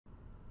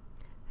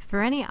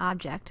For any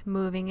object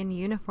moving in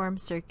uniform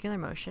circular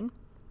motion,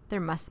 there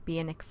must be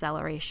an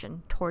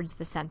acceleration towards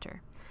the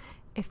center.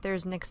 If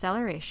there's an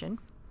acceleration,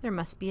 there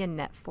must be a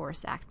net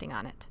force acting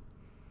on it.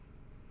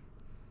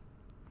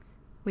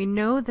 We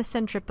know the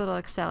centripetal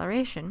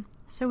acceleration,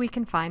 so we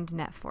can find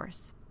net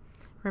force.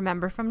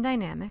 Remember from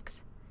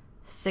dynamics,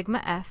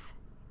 sigma F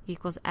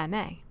equals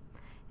ma.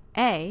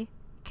 A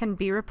can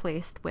be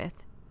replaced with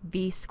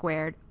v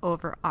squared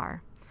over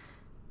r.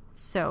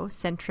 So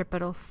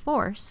centripetal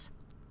force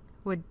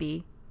would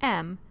be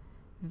m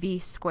v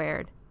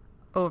squared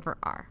over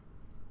r.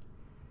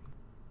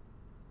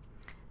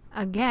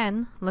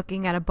 Again,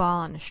 looking at a ball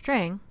on a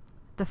string,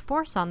 the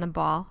force on the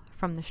ball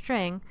from the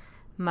string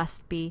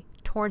must be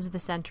towards the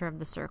center of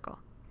the circle,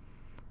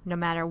 no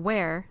matter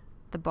where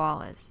the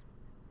ball is.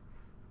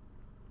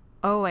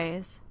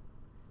 Always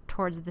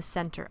towards the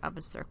center of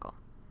a circle.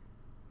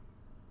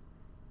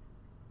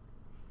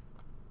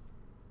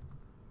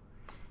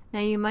 Now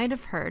you might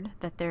have heard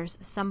that there's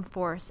some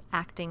force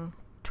acting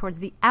towards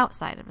the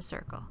outside of a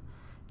circle.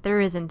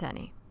 There isn't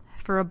any.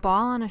 For a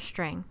ball on a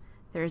string,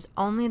 there is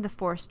only the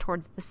force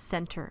towards the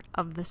center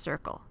of the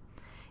circle.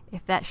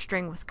 If that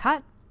string was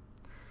cut,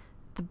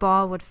 the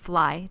ball would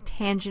fly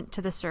tangent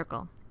to the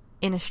circle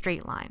in a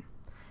straight line.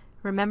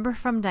 Remember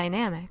from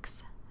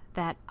dynamics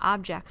that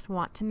objects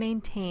want to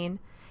maintain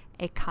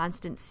a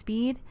constant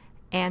speed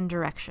and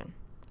direction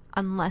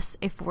unless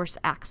a force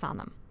acts on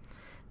them.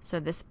 So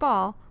this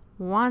ball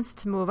wants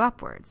to move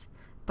upwards,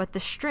 but the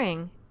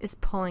string is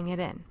pulling it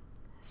in.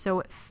 So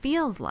it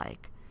feels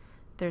like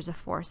there's a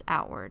force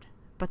outward,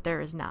 but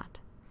there is not.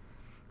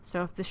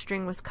 So if the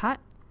string was cut,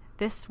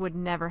 this would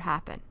never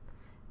happen.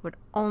 It would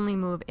only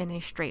move in a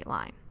straight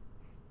line.